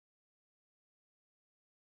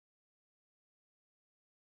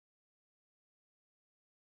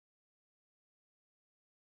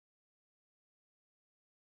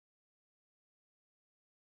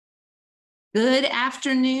Good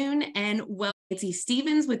afternoon and welcome. Nancy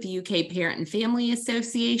Stevens with the UK Parent and Family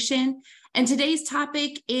Association. And today's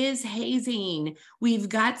topic is hazing. We've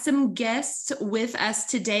got some guests with us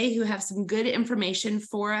today who have some good information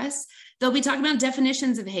for us. They'll be talking about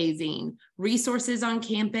definitions of hazing, resources on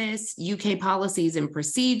campus, UK policies and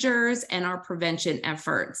procedures, and our prevention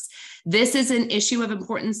efforts. This is an issue of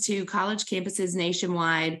importance to college campuses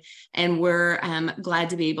nationwide, and we're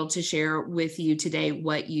glad to be able to share with you today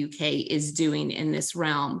what UK is doing in this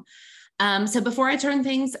realm. So before I turn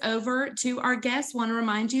things over to our guests, I want to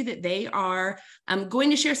remind you that they are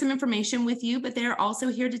going to share some information with you, but they're also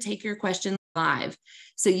here to take your questions live.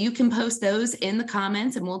 So you can post those in the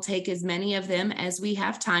comments and we'll take as many of them as we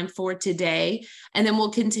have time for today. And then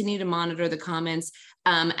we'll continue to monitor the comments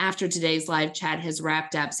after today's live chat has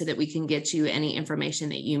wrapped up so that we can get you any information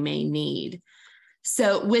that you may need.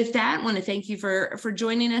 So with that, I want to thank you for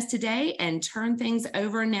joining us today and turn things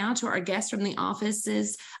over now to our guests from the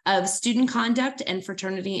offices of Student Conduct and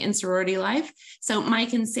Fraternity and Sorority Life. So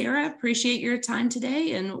Mike and Sarah, appreciate your time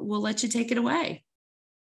today and we'll let you take it away.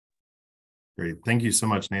 Great. Thank you so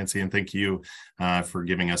much, Nancy, and thank you for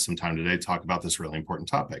giving us some time today to talk about this really important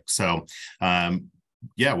topic. So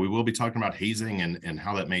yeah, we will be talking about hazing and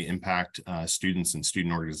how that may impact students and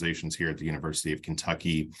student organizations here at the University of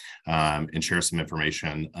Kentucky, and share some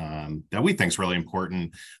information that we think is really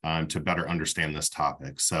important to better understand this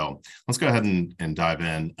topic. So let's go ahead and dive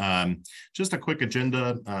in. Just a quick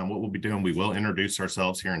agenda. What we'll be doing, we will introduce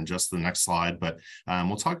ourselves here in just the next slide, but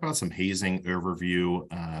we'll talk about some hazing overview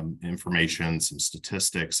information, some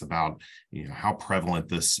statistics about how prevalent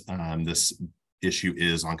this issue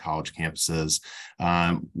is on college campuses.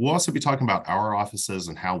 We'll also be talking about our offices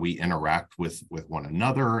and how we interact with one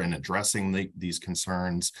another and addressing these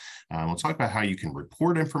concerns. We'll talk about how you can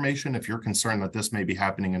report information if you're concerned that this may be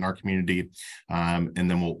happening in our community. And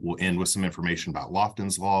then we'll end with some information about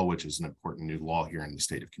Lofton's Law, which is an important new law here in the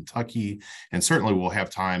state of Kentucky. And certainly we'll have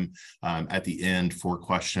time at the end for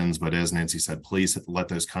questions, but as Nancy said, please let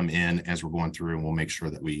those come in as we're going through and we'll make sure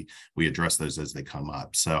that we address those as they come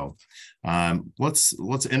up. So let's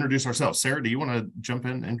introduce ourselves. Sarah, do you want to jump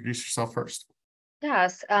in and introduce yourself first?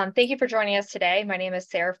 Yes, thank you for joining us today. My name is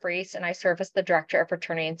Sarah Freese, and I serve as the Director of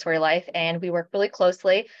Fraternity and Sorority Life, and we work really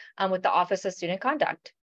closely with the Office of Student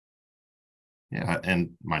Conduct. Yeah,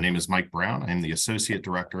 and my name is Mike Brown. I'm the Associate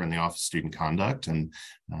Director in the Office of Student Conduct. And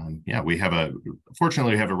yeah,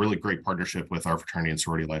 fortunately, we have a really great partnership with our Fraternity and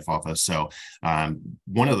Sorority Life office. So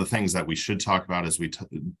one of the things that we should talk about as we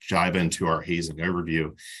dive into our hazing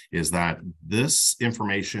overview is that this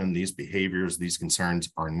information, these behaviors, these concerns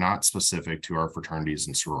are not specific to our fraternities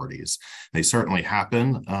and sororities. They certainly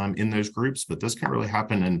happen in those groups, but this can really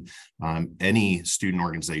happen in any student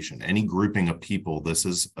organization, any grouping of people. This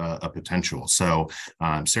is a potential. So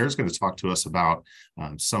Sarah's going to talk to us about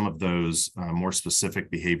some of those more specific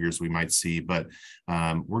behaviors we might see, but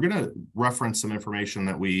we're going to reference some information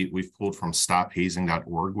that we've pulled from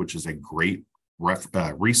stophazing.org, which is a great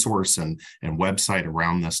resource and website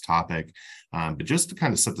around this topic. But just to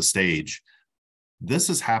kind of set the stage,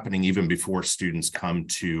 this is happening even before students come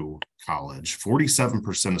to college.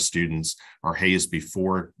 47% of students are hazed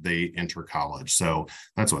before they enter college. So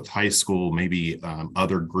that's with high school, maybe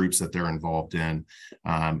other groups that they're involved in.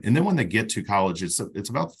 And then when they get to college, it's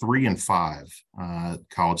about 3 in 5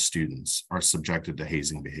 college students are subjected to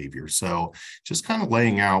hazing behavior. So just kind of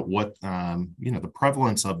laying out what, the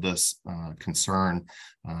prevalence of this concern.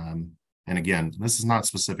 And again, this is not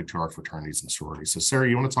specific to our fraternities and sororities. So Sarah,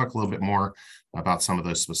 you want to talk a little bit more about some of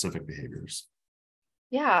those specific behaviors?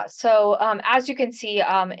 Yeah, so as you can see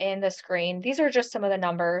in the screen, these are just some of the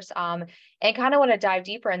numbers and kind of want to dive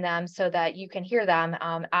deeper in them so that you can hear them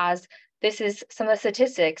as this is some of the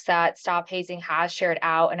statistics that Stop Hazing has shared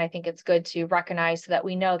out. And I think it's good to recognize so that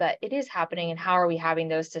we know that it is happening and how are we having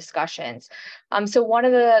those discussions. So one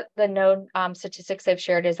of the known statistics they've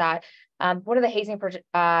shared is that one of the hazing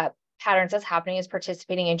patterns that's happening is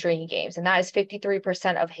participating in drinking games. And that is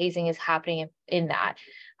 53% of hazing is happening in that.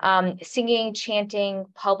 Singing, chanting,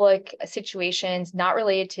 public situations, not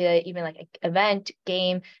related to even like an event,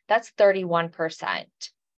 game, that's 31%.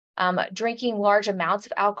 Drinking large amounts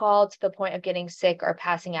of alcohol to the point of getting sick or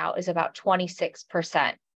passing out is about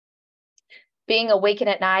 26%. Being awakened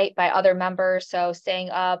at night by other members, so staying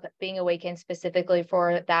up, being awakened specifically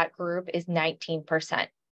for that group is 19%.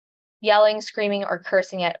 Yelling, screaming, or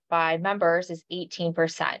cursing by members is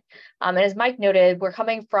 18%. And as Mike noted, we're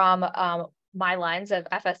coming from my lens of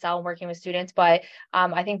FSL and working with students, but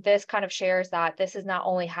I think this kind of shares that this is not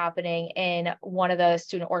only happening in one of the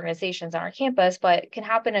student organizations on our campus, but can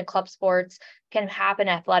happen in club sports, can happen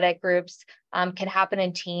in athletic groups, can happen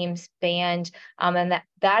in teams, band, and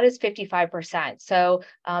that is 55%. So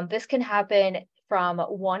this can happen from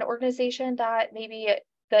one organization that maybe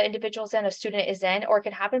the individual's in, a student is in, or it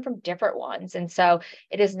can happen from different ones. And so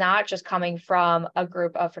it is not just coming from a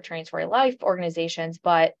group of fraternity sorority life organizations,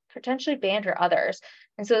 but potentially band or others.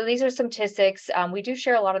 And so these are some statistics. We do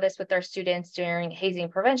share a lot of this with our students during Hazing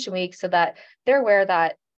Prevention Week so that they're aware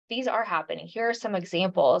that these are happening. Here are some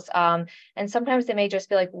examples. And sometimes they may just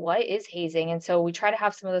be like, what is hazing? And so we try to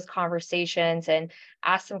have some of those conversations and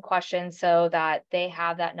ask some questions so that they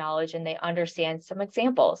have that knowledge and they understand some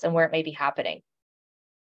examples and where it may be happening.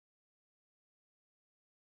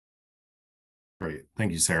 Great.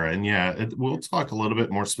 Thank you, Sarah. And yeah, we'll talk a little bit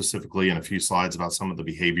more specifically in a few slides about some of the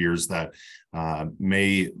behaviors that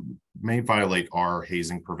may violate our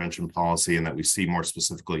hazing prevention policy and that we see more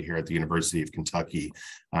specifically here at the University of Kentucky.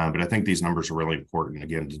 But I think these numbers are really important,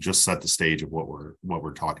 again, to just set the stage of what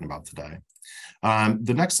we're talking about today.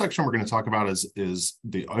 The next section we're going to talk about is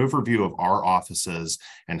the overview of our offices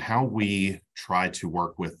and how we try to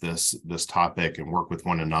work with this topic and work with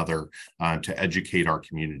one another to educate our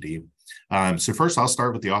community. So first, I'll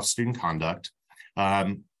start with the Office of Student Conduct.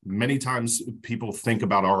 Many times people think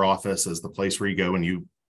about our office as the place where you go and you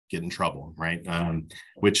get in trouble, right?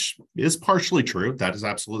 Which is partially true. That is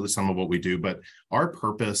absolutely some of what we do, but our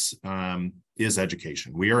purpose is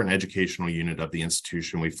education. We are an educational unit of the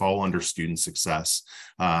institution. We fall under student success.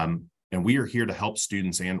 And we are here to help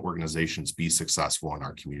students and organizations be successful in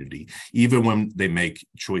our community, even when they make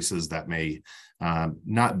choices that may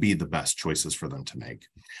not be the best choices for them to make.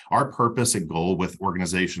 Our purpose and goal with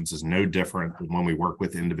organizations is no different than when we work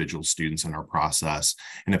with individual students in our process.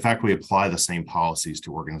 And in fact, we apply the same policies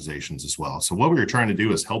to organizations as well. So what we are trying to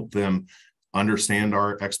do is help them understand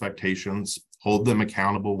our expectations, hold them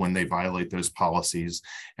accountable when they violate those policies,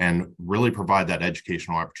 and really provide that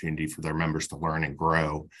educational opportunity for their members to learn and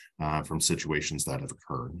grow from situations that have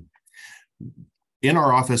occurred. In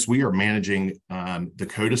our office, we are managing the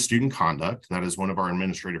Code of Student Conduct. That is one of our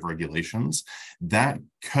administrative regulations. That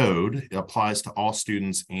code applies to all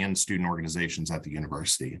students and student organizations at the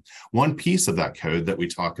university. One piece of that code that we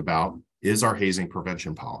talk about is our hazing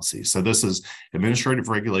prevention policy. So this is Administrative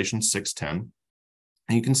Regulation 610.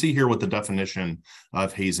 And you can see here what the definition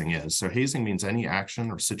of hazing is. So hazing means any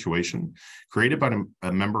action or situation created by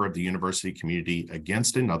a member of the university community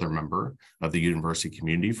against another member of the university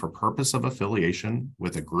community for purpose of affiliation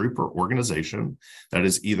with a group or organization that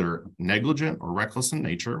is either negligent or reckless in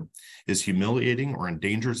nature, is humiliating or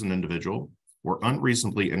endangers an individual, or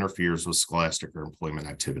unreasonably interferes with scholastic or employment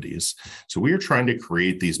activities. So we are trying to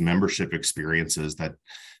create these membership experiences that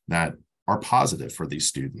are positive for these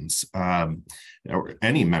students, or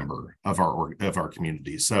any member of our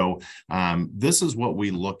community. So this is what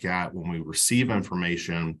we look at when we receive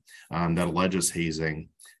information that alleges hazing.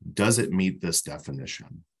 Does it meet this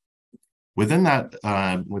definition? Within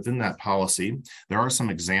that policy, there are some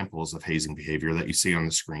examples of hazing behavior that you see on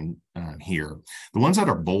the screen here. The ones that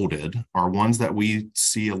are bolded are ones that we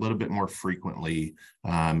see a little bit more frequently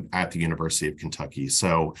at the University of Kentucky.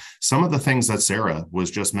 So some of the things that Sarah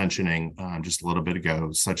was just mentioning just a little bit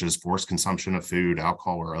ago, such as forced consumption of food,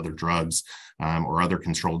 alcohol, or other drugs, or other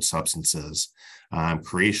controlled substances,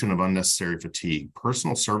 creation of unnecessary fatigue,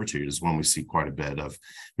 personal servitude is one we see quite a bit of,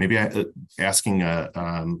 maybe asking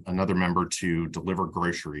another member to deliver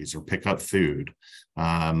groceries or pick up food.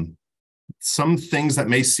 Some things that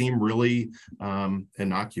may seem really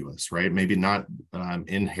innocuous, right? Maybe not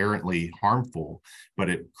inherently harmful, but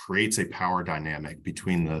it creates a power dynamic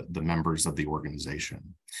between the members of the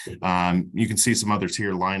organization. You can see some others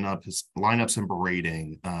here: lineups and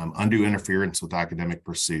berating, undue interference with academic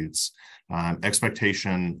pursuits,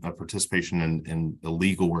 expectation of participation in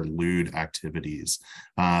illegal or lewd activities.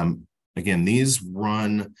 Again, these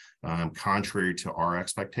run contrary to our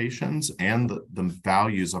expectations and the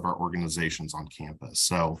values of our organizations on campus.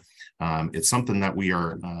 So it's something that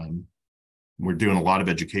we're doing a lot of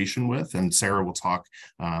education with, and Sarah will talk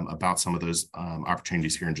about some of those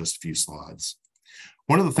opportunities here in just a few slides.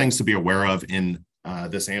 One of the things to be aware of in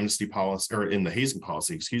this amnesty policy, or in the hazing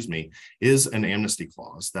policy, excuse me, is an amnesty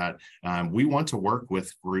clause that we want to work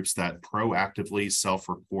with groups that proactively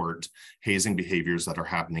self-report hazing behaviors that are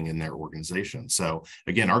happening in their organization. So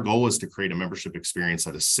again, our goal is to create a membership experience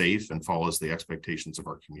that is safe and follows the expectations of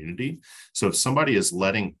our community. So if somebody is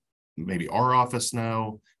letting maybe our office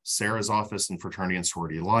know, Sarah's office in Fraternity and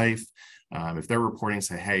Sorority Life. If they're reporting,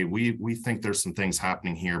 say, hey, we think there's some things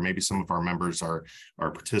happening here. Maybe some of our members are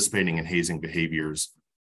participating in hazing behaviors.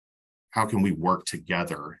 How can we work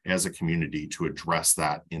together as a community to address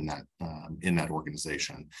that in that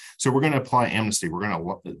organization? So we're going to apply amnesty. We're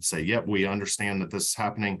going to say, yep, we understand that this is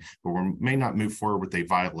happening, but we may not move forward with a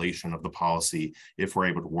violation of the policy if we're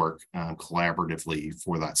able to work collaboratively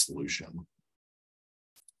for that solution.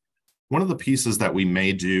 One of the pieces that we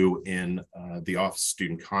may do in the Office of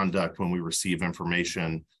Student Conduct when we receive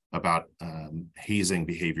information about hazing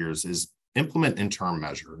behaviors is implement interim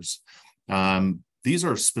measures. These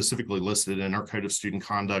are specifically listed in our Code of Student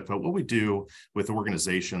Conduct, but what we do with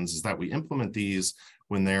organizations is that we implement these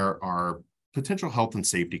when there are potential health and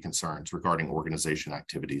safety concerns regarding organization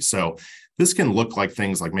activities. So this can look like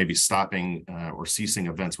things like maybe stopping or ceasing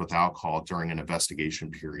events with alcohol during an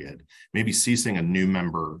investigation period, maybe ceasing a new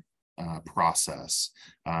member process,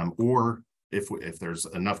 or if there's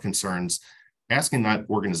enough concerns, asking that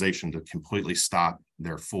organization to completely stop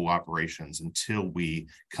their full operations until we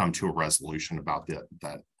come to a resolution about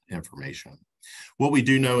that information. What we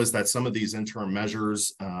do know is that some of these interim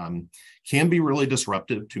measures can be really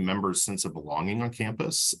disruptive to members' sense of belonging on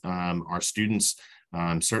campus. Our students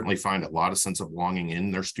certainly find a lot of sense of belonging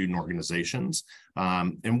in their student organizations.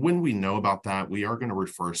 And when we know about that, we are going to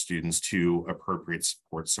refer students to appropriate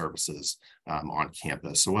support services on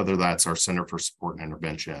campus. So whether that's our Center for Support and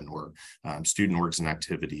Intervention or student orgs and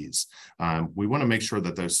activities, we want to make sure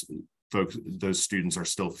that those students are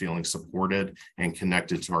still feeling supported and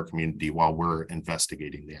connected to our community while we're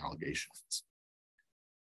investigating the allegations.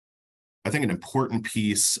 I think an important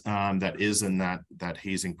piece that is in that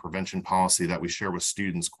hazing prevention policy that we share with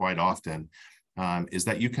students quite often is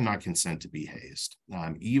that you cannot consent to be hazed.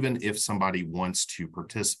 Even if somebody wants to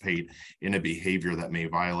participate in a behavior that may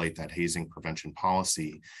violate that hazing prevention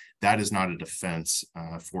policy, that is not a defense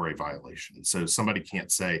for a violation. So somebody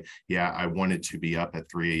can't say, yeah, I wanted to be up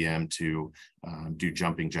at 3 a.m. to do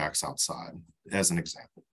jumping jacks outside, as an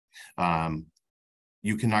example.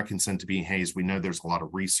 You cannot consent to being hazed. We know there's a lot of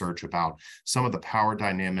research about some of the power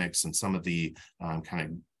dynamics and some of the kind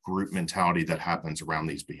of group mentality that happens around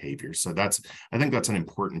these behaviors. So I think that's an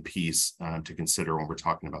important piece to consider when we're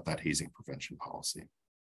talking about that hazing prevention policy.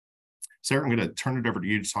 Sarah, I'm going to turn it over to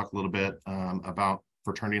you to talk a little bit about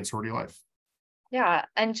fraternity and sorority life. Yeah,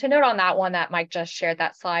 and to note on that one that Mike just shared,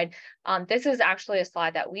 that slide, this is actually a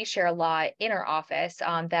slide that we share a lot in our office,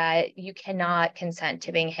 that you cannot consent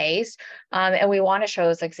to being hazed. And we want to show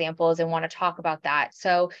those examples and want to talk about that.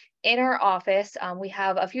 So in our office, we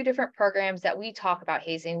have a few different programs that we talk about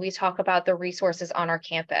hazing. We talk about the resources on our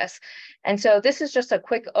campus. And so this is just a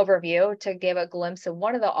quick overview to give a glimpse of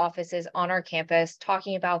one of the offices on our campus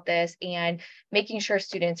talking about this and making sure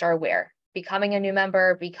students are aware. Becoming a new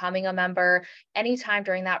member, becoming a member, anytime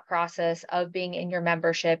during that process of being in your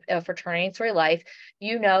membership of fraternity and sorority life,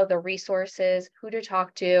 you know the resources, who to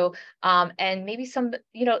talk to, and maybe some,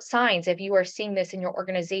 signs if you are seeing this in your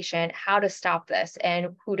organization, how to stop this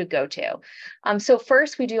and who to go to. So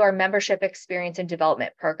first we do our membership experience and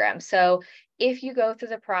development program. So if you go through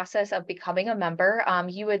the process of becoming a member,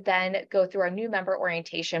 you would then go through our new member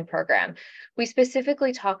orientation program. We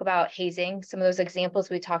specifically talk about hazing, some of those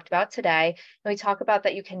examples we talked about today, and we talk about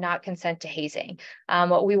that you cannot consent to hazing.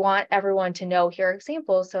 We want everyone to know here are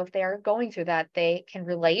examples, so if they are going through that, they can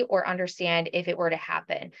relate or understand if it were to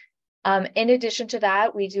happen. In addition to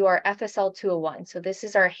that, we do our FSL 201. So this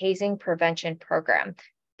is our hazing prevention program.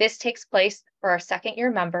 This takes place for our second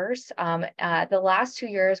year members. The last 2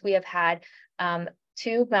 years, we have had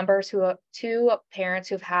two parents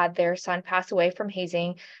who've had their son pass away from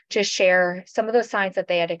hazing to share some of the signs that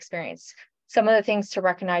they had experienced, some of the things to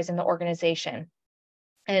recognize in the organization.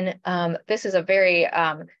 And this is a very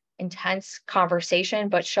intense conversation,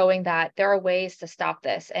 but showing that there are ways to stop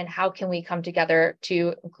this and how can we come together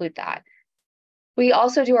to include that. We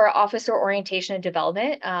also do our officer orientation and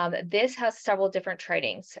development. This has several different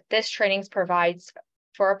trainings. This trainings provides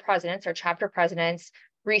for our presidents, our chapter presidents,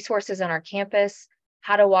 resources on our campus,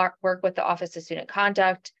 how to work with the Office of Student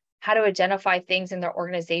Conduct, how to identify things in their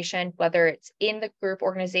organization, whether it's in the group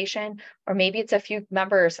organization, or maybe it's a few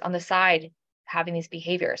members on the side having these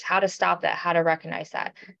behaviors, how to stop that, how to recognize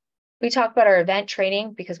that. We talk about our event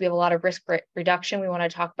training because we have a lot of risk reduction we want to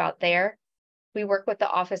talk about there. We work with the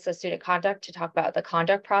Office of Student Conduct to talk about the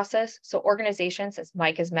conduct process. So organizations, as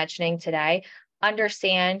Mike is mentioning today,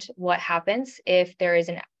 understand what happens if there is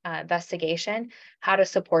an investigation, how to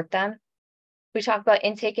support them. We talk about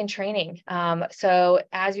intake and training. So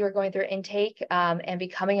as you're going through intake and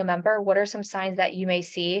becoming a member, what are some signs that you may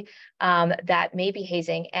see that may be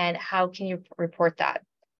hazing, and how can you report that?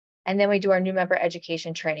 And then we do our new member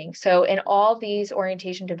education training. So in all these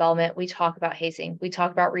orientation development, we talk about hazing, we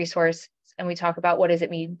talk about resource, and we talk about what does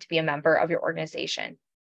it mean to be a member of your organization.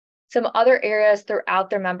 Some other areas throughout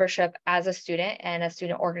their membership as a student and a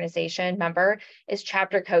student organization member is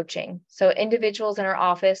chapter coaching. So individuals in our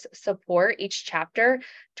office support each chapter,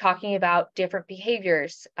 talking about different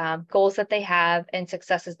behaviors, goals that they have, and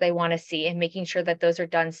successes they want to see, and making sure that those are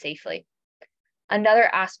done safely. Another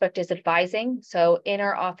aspect is advising. So in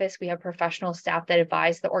our office, we have professional staff that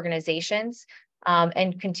advise the organizations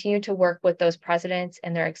and continue to work with those presidents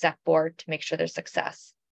and their exec board to make sure there's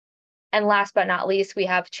success. And last but not least, we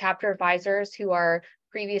have chapter advisors who are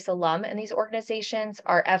previous alum in these organizations,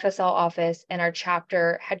 our FSL office, and our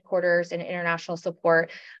chapter headquarters and international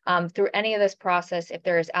support through any of this process. If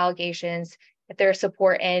there is allegations, if there's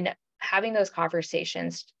support in having those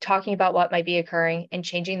conversations, talking about what might be occurring and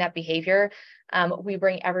changing that behavior, we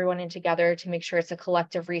bring everyone in together to make sure it's a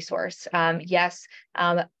collective resource. Yes,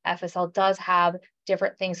 FSL does have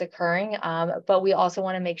different things occurring, but we also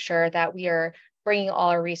want to make sure that we are bringing all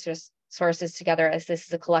our resources together, as this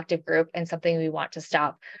is a collective group and something we want to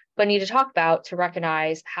stop, but need to talk about to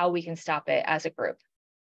recognize how we can stop it as a group.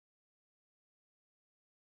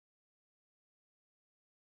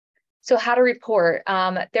 So how to report.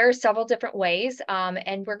 There are several different ways,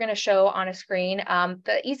 and we're going to show on a screen.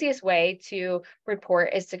 The easiest way to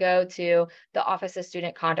report is to go to the Office of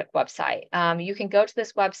Student Conduct website. You can go to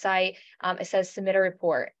this website. It says submit a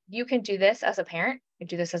report. You can do this as a parent. You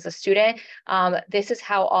do this as a student. This is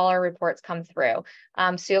how all our reports come through.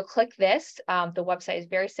 So you'll click this. The website is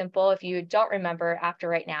very simple. If you don't remember after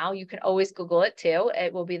right now, you can always Google it too.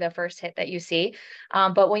 It will be the first hit that you see.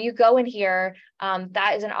 But when you go in here,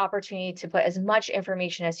 that is an opportunity to put as much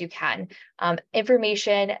information as you can.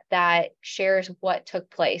 Information that shares what took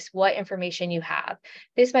place, what information you have.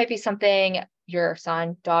 This might be something your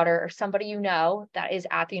son, daughter, or somebody you know that is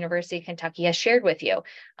at the University of Kentucky has shared with you.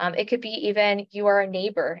 It could be even you are a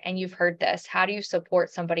neighbor and you've heard this. How do you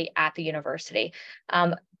support somebody at the university?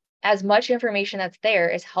 As much information that's there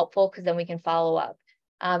is helpful, because then we can follow up.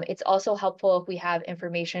 It's also helpful if we have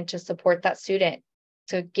information to support that student,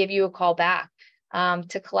 to give you a call back,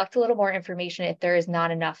 to collect a little more information if there is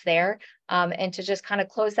not enough there, and to just kind of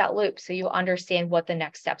close that loop so you understand what the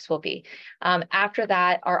next steps will be. After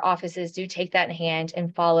that, our offices do take that in hand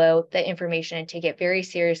and follow the information and take it very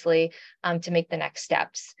seriously to make the next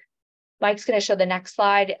steps. Mike's going to show the next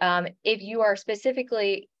slide. If you are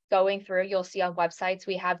specifically going through, you'll see on websites,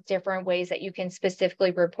 we have different ways that you can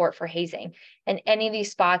specifically report for hazing. And any of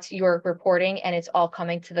these spots you're reporting, and it's all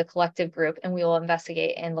coming to the collective group, and we will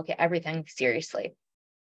investigate and look at everything seriously.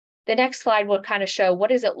 The next slide will kind of show what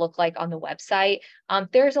does it look like on the website.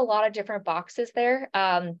 There's a lot of different boxes there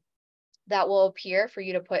that will appear for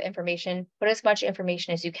you to put information, put as much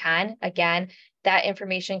information as you can. Again, that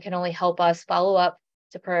information can only help us follow up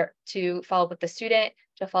to follow up with the student,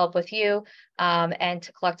 to follow up with you, and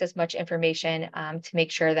to collect as much information to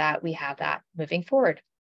make sure that we have that moving forward.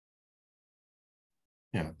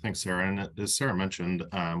 Yeah, thanks, Sarah. And as Sarah mentioned,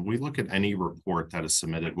 we look at any report that is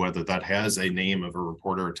submitted, whether that has a name of a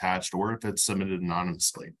reporter attached or if it's submitted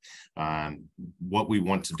anonymously. What we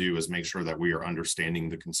want to do is make sure that we are understanding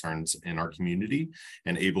the concerns in our community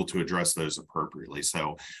and able to address those appropriately.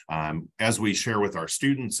 So as we share with our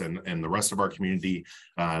students and the rest of our community,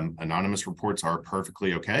 anonymous reports are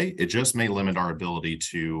perfectly okay. It just may limit our ability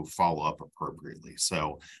to follow up appropriately.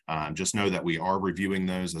 So just know that we are reviewing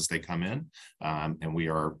those as they come in, and we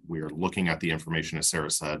are looking at the information, as Sarah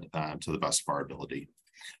said, to the best of our ability.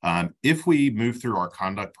 If we move through our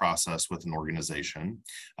conduct process with an organization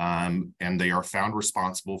and they are found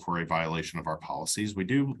responsible for a violation of our policies, we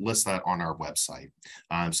do list that on our website.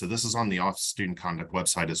 So this is on the Office of Student Conduct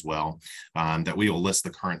website as well, that we will list the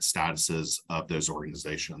current statuses of those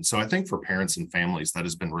organizations. So I think for parents and families, that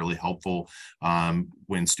has been really helpful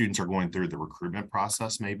when students are going through the recruitment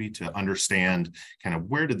process, maybe to understand kind of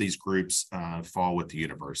where do these groups fall with the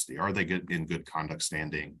university? Are they in good conduct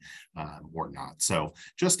standing or not? So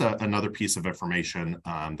just another piece of information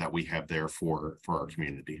that we have there for our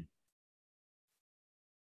community.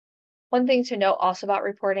 One thing to note also about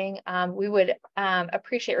reporting, we would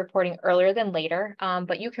appreciate reporting earlier than later,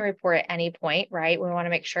 but you can report at any point, right? We want to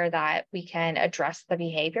make sure that we can address the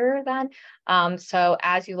behavior then. So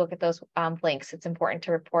as you look at those links, it's important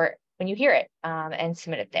to report when you hear it and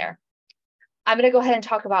submit it there. I'm going to go ahead and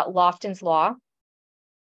talk about Lofton's Law.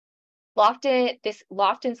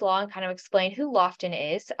 Lofton's law, and kind of explain who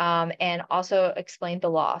Lofton is, and also explain the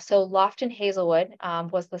law. So Lofton Hazelwood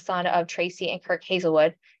was the son of Tracy and Kirk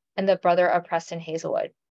Hazelwood and the brother of Preston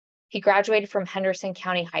Hazelwood. He graduated from Henderson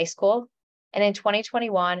County High School, and in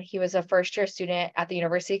 2021, he was a first-year student at the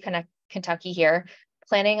University of Kentucky here,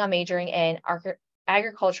 planning on majoring in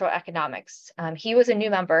agricultural economics. He was a new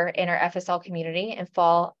member in our FSL community in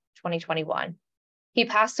fall 2021. He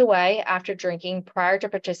passed away after drinking prior to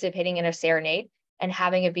participating in a serenade and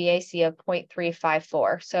having a VAC of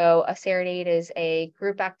 0.354. So a serenade is a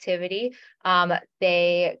group activity.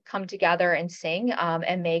 They come together and sing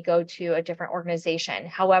and may go to a different organization.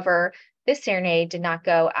 However, this serenade did not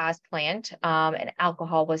go as planned, and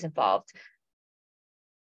alcohol was involved.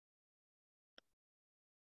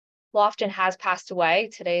 Lofton has passed away.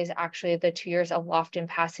 Today is actually the 2 years of Lofton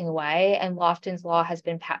passing away, and Lofton's law has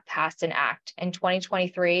been passed an act. In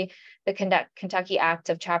 2023, the Kentucky Act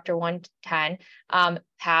of Chapter 110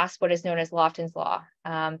 passed what is known as Lofton's Law.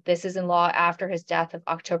 This is in law after his death of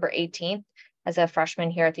October 18th as a freshman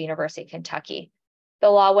here at the University of Kentucky. The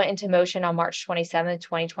law went into motion on March 27th,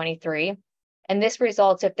 2023. And this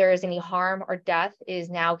results, if there is any harm or death, is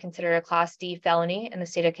now considered a Class D felony in the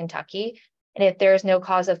state of Kentucky. And if there is no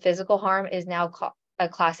cause of physical harm, is now a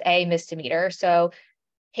Class A misdemeanor. So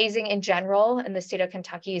hazing in general in the state of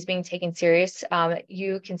Kentucky is being taken serious.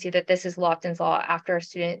 You can see that this is Lofton's law after a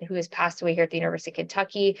student who has passed away here at the University of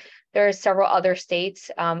Kentucky. There are several other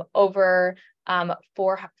states. Over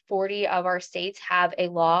 40 of our states have a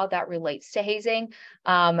law that relates to hazing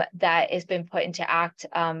that has been put into act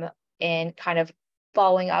and kind of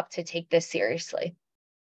following up to take this seriously.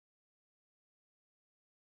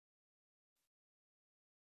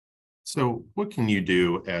 So what can you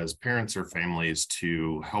do as parents or families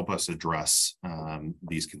to help us address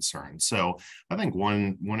these concerns? So I think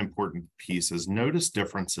one important piece is notice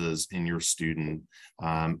differences in your student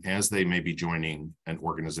as they may be joining an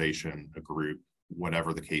organization, a group,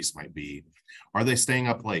 whatever the case might be. Are they staying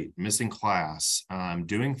up late, missing class,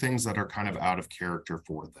 doing things that are kind of out of character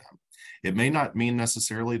for them? It may not mean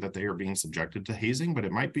necessarily that they are being subjected to hazing, but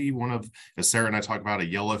it might be one of, as Sarah and I talk about, a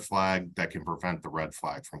yellow flag that can prevent the red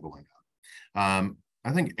flag from going up.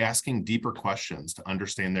 I think asking deeper questions to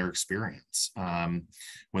understand their experience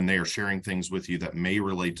when they are sharing things with you that may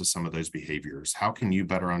relate to some of those behaviors. How can you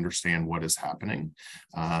better understand what is happening?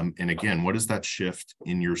 And again, what is that shift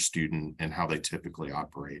in your student and how they typically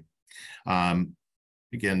operate?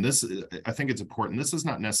 Again, I think it's important. This is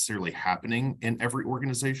not necessarily happening in every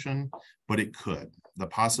organization, but it could. The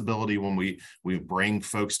possibility when we bring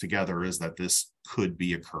folks together is that this could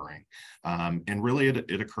be occurring. And really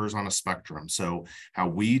it occurs on a spectrum. So how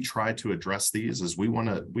we try to address these is we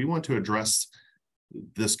want to address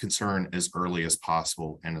this concern as early as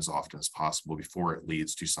possible and as often as possible before it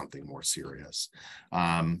leads to something more serious.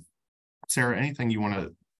 Sarah, anything you want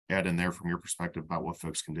to add in there from your perspective about what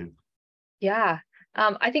folks can do? Yeah.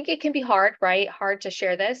 I think it can be hard, right? Hard to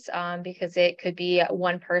share this because it could be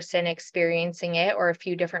one person experiencing it or a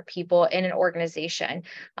few different people in an organization.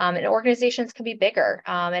 And organizations can be bigger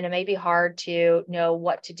and it may be hard to know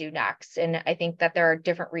what to do next. And I think that there are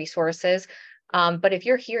different resources. But if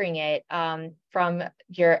you're hearing it from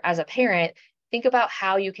as a parent, think about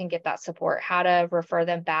how you can get that support, how to refer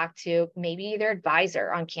them back to maybe their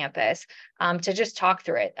advisor on campus to just talk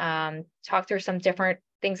through it, talk through some different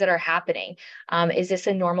things that are happening. Is this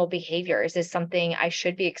a normal behavior? Is this something I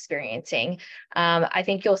should be experiencing? I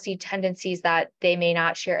think you'll see tendencies that they may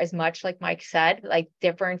not share as much, like Mike said, like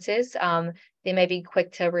differences. They may be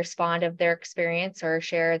quick to respond of their experience or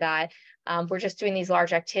share that we're just doing these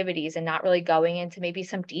large activities and not really going into maybe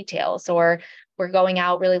some details, or we're going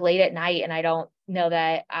out really late at night and I don't know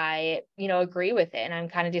that I, agree with it. And I'm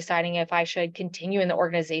kind of deciding if I should continue in the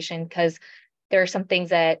organization because there are some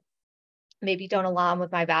things that maybe don't align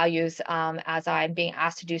with my values as I'm being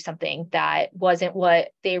asked to do something that wasn't what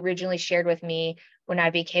they originally shared with me when I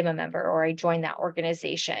became a member or I joined that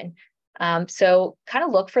organization. So kind of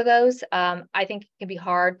look for those. I think it can be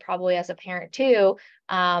hard probably as a parent too,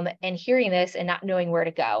 and hearing this and not knowing where to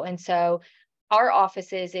go. And so our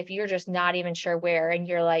offices, if you're just not even sure where and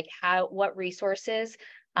you're like, what resources,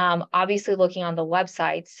 obviously looking on the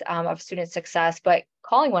websites of student success, but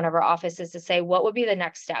calling one of our offices to say, what would be the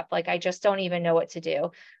next step? Like, I just don't even know what to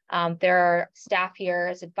do. There are staff here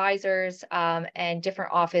as advisors and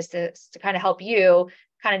different offices to kind of help you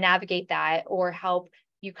kind of navigate that or help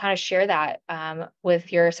you kind of share that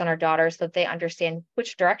with your son or daughter so that they understand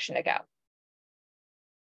which direction to go.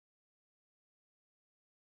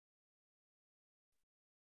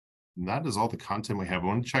 And that is all the content we have. I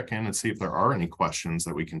want to check in and see if there are any questions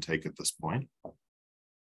that we can take at this point.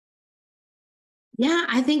 Yeah,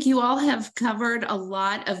 I think you all have covered a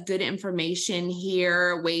lot of good information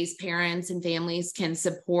here, ways parents and families can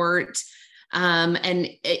support, and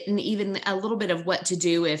even a little bit of what to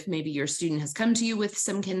do if maybe your student has come to you with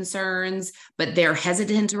some concerns, but they're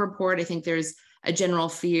hesitant to report. I think there's a general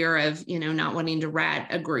fear of, not wanting to rat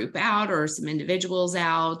a group out or some individuals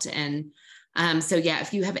out. And so, yeah,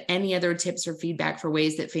 if you have any other tips or feedback for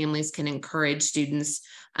ways that families can encourage students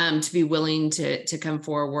to be willing to come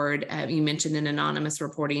forward. You mentioned an anonymous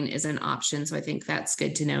reporting is an option, so I think that's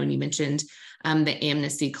good to know. And you mentioned the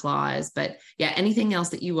amnesty clause, but yeah, anything else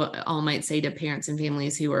that you all might say to parents and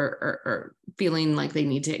families who are feeling like they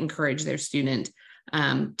need to encourage their student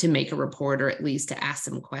to make a report or at least to ask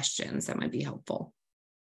some questions that might be helpful.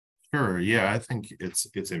 Sure. Yeah, I think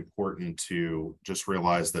it's important to just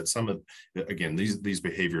realize that again, these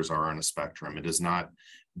behaviors are on a spectrum. It is not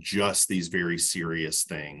just these very serious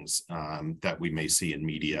things that we may see in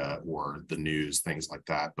media or the news, things like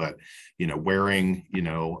that. But wearing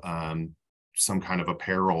some kind of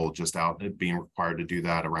apparel just out, being required to do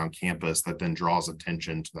that around campus that then draws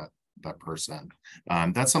attention to that person.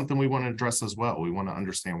 That's something we want to address as well. We want to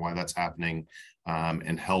understand why that's happening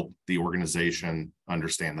and help the organization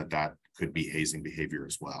understand that could be hazing behavior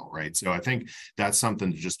as well, right? So I think that's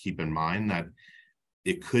something to just keep in mind, that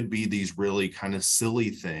it could be these really kind of silly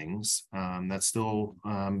things that still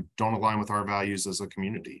don't align with our values as a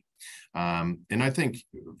community. And I think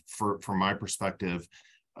from my perspective,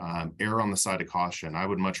 err on the side of caution. I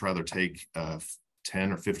would much rather take a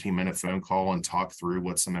 10 or 15-minute phone call and talk through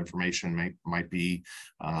what some information might be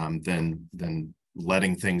than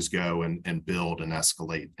letting things go and build and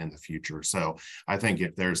escalate in the future. So I think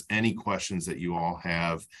if there's any questions that you all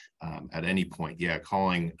have at any point,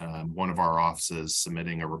 calling one of our offices,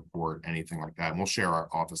 submitting a report, anything like that. And we'll share our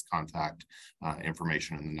office contact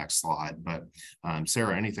information in the next slide. But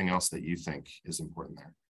Sarah, anything else that you think is important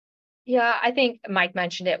there? Yeah, I think Mike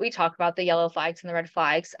mentioned it. We talk about the yellow flags and the red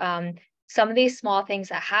flags. Some of these small things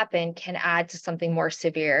that happen can add to something more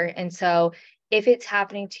severe. And so if it's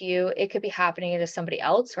happening to you, it could be happening to somebody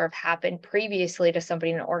else or have happened previously to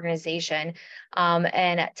somebody in an organization.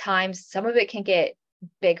 And at times, some of it can get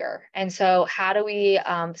bigger. And so how do we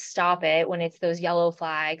stop it when it's those yellow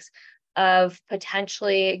flags of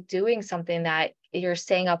potentially doing something that you're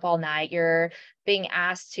staying up all night, you're being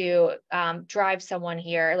asked to drive someone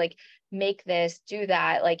here, like make this, do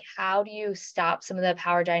that. Like, how do you stop some of the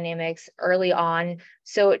power dynamics early on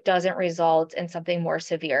so it doesn't result in something more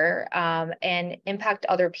severe and impact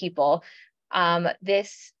other people?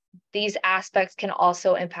 These aspects can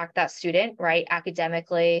also impact that student, right?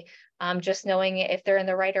 Academically, just knowing if they're in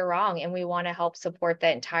the right or wrong. And we want to help support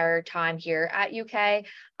the entire time here at UK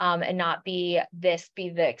and not be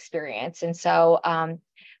the experience. And so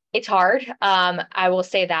it's hard. I will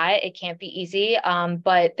say that it can't be easy,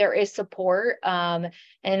 but there is support and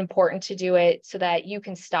important to do it so that you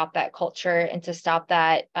can stop that culture and to stop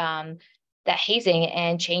that hazing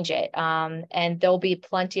and change it. And there'll be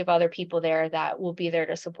plenty of other people there that will be there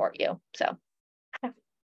to support you. So.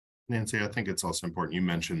 Nancy, I think it's also important. You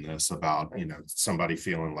mentioned this about, somebody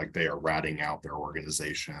feeling like they are ratting out their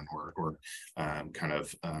organization or kind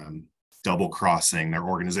of double crossing their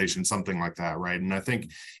organization, something like that, right? And I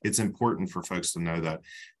think it's important for folks to know that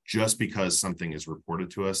just because something is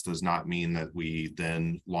reported to us does not mean that we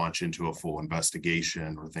then launch into a full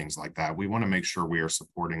investigation or things like that. We want to make sure we are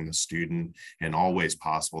supporting the student in all ways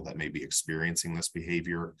possible that may be experiencing this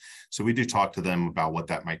behavior. So we do talk to them about what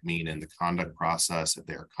that might mean in the conduct process, if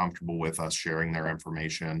they are comfortable with us sharing their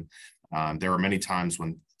information. There are many times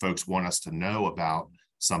when folks want us to know about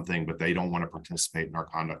something, but they don't want to participate in our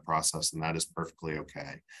conduct process, and that is perfectly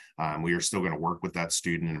okay. We are still going to work with that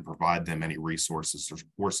student and provide them any resources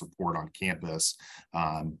or support on campus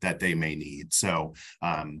that they may need. So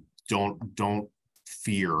don't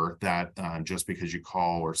fear that just because you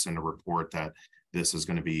call or send a report that this is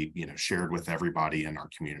going to be shared with everybody in our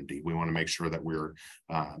community. We want to make sure that we're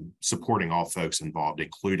supporting all folks involved,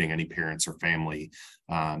 including any parents or family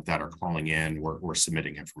that are calling in or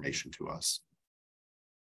submitting information to us.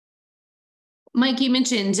 Mike, you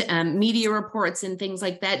mentioned media reports and things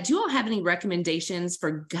like that. Do you all have any recommendations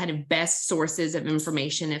for kind of best sources of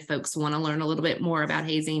information if folks want to learn a little bit more about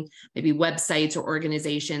hazing, maybe websites or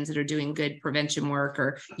organizations that are doing good prevention work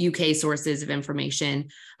or UK sources of information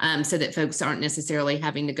so that folks aren't necessarily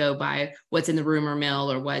having to go by what's in the rumor mill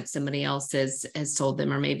or what somebody else has told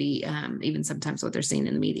them, or maybe even sometimes what they're seeing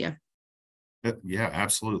in the media? Yeah,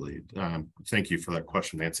 absolutely. Thank you for that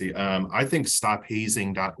question, Nancy. I think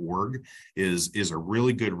stophazing.org is a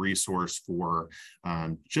really good resource for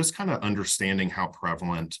just kind of understanding how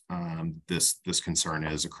prevalent this concern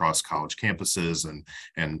is across college campuses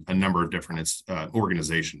and a number of different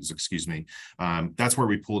organizations. Excuse me. That's where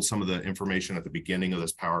we pulled some of the information at the beginning of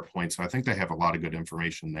this PowerPoint. So I think they have a lot of good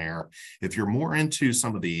information there. If you're more into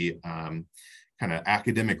some of the kind of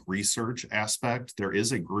academic research aspect, there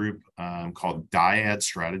is a group called Dyad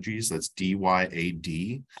Strategies. That's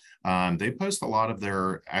DYAD. They post a lot of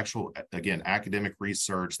their actual, again, academic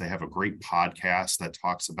research. They have a great podcast that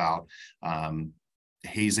talks about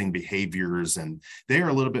hazing behaviors, and they are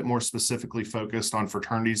a little bit more specifically focused on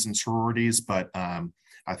fraternities and sororities, but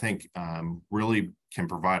I think really can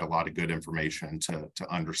provide a lot of good information to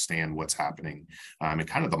understand what's happening and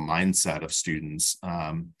kind of the mindset of students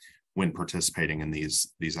when participating in these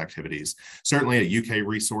activities. Certainly at UK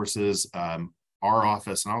Resources, our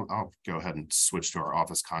office, and I'll go ahead and switch to our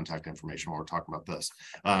office contact information while we're talking about this.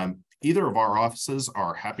 Either of our offices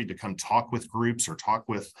are happy to come talk with groups or talk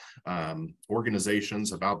with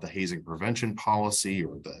organizations about the hazing prevention policy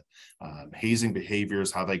or the hazing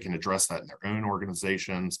behaviors, how they can address that in their own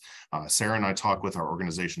organizations. Sarah and I talk with our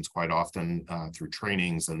organizations quite often through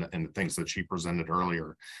trainings and the things that she presented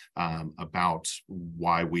earlier about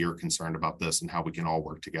why we are concerned about this and how we can all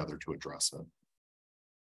work together to address it.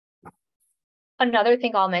 Another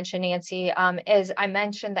thing I'll mention, Nancy, is I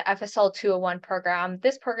mentioned the FSL 201 program.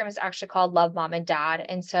 This program is actually called Love Mom and Dad.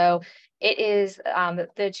 And so it is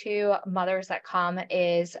the two mothers that come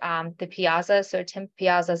is the Piazza. So Tim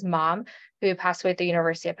Piazza's mom, who passed away at the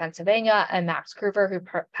University of Pennsylvania, and Max Groover, who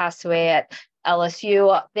passed away at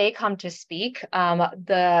LSU. They come to speak.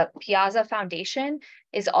 The Piazza Foundation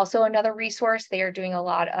is also another resource. They are doing a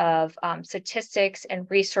lot of statistics and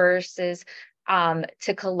resources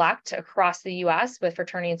to collect across the US with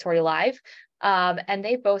Fraternity and Sorority Live. And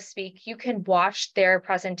they both speak. You can watch their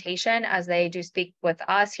presentation as they do speak with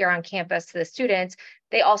us here on campus to the students.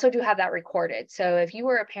 They also do have that recorded. So if you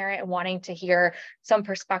were a parent wanting to hear some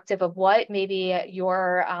perspective of what maybe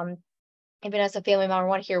your even as a family member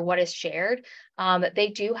want to hear what is shared,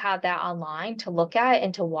 they do have that online to look at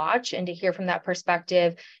and to watch and to hear from that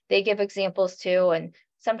perspective. They give examples too. And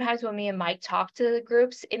sometimes when me and Mike talk to the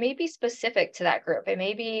groups, it may be specific to that group. It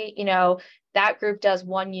may be, that group does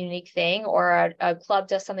one unique thing or a club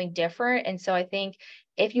does something different. And so I think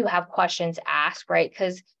if you have questions, ask, right?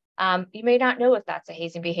 Because you may not know if that's a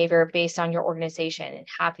hazing behavior based on your organization, and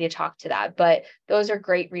happy to talk to that. But those are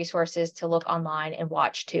great resources to look online and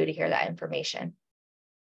watch too, to hear that information.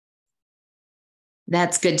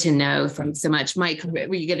 That's good to know. Thanks so much. Mike,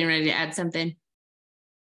 were you getting ready to add something?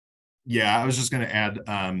 Yeah, I was just going to add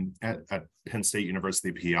at Penn State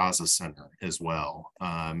University Piazza Center as well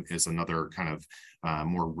is another kind of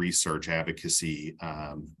more research advocacy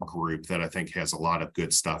group that I think has a lot of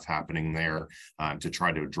good stuff happening there to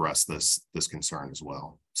try to address this concern as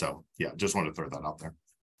well. So yeah, just wanted to throw that out there.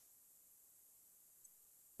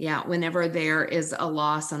 Yeah, whenever there is a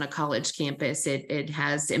loss on a college campus, it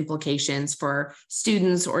has implications for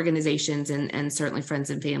students, organizations, and certainly friends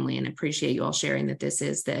and family. And I appreciate you all sharing that this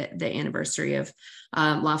is the anniversary of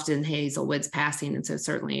Lofton Hazelwood's passing. And so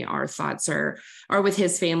certainly our thoughts are with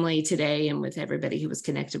his family today and with everybody who was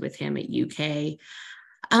connected with him at UK.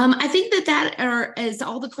 I think that is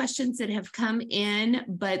all the questions that have come in,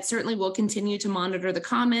 but certainly we'll continue to monitor the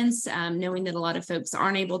comments, knowing that a lot of folks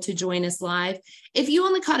aren't able to join us live. If you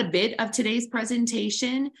only caught a bit of today's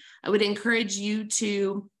presentation, I would encourage you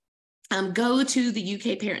to go to the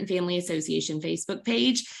UK Parent and Family Association Facebook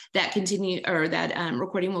page. That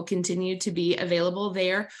recording will continue to be available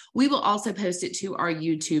there. We will also post it to our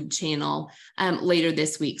YouTube channel later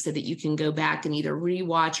this week so that you can go back and either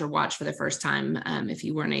rewatch or watch for the first time if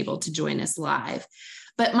you weren't able to join us live.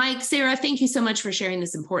 But Mike, Sarah, thank you so much for sharing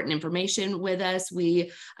this important information with us.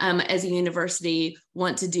 We, as a university,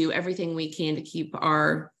 want to do everything we can to keep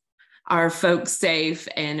our folks safe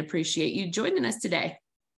and appreciate you joining us today.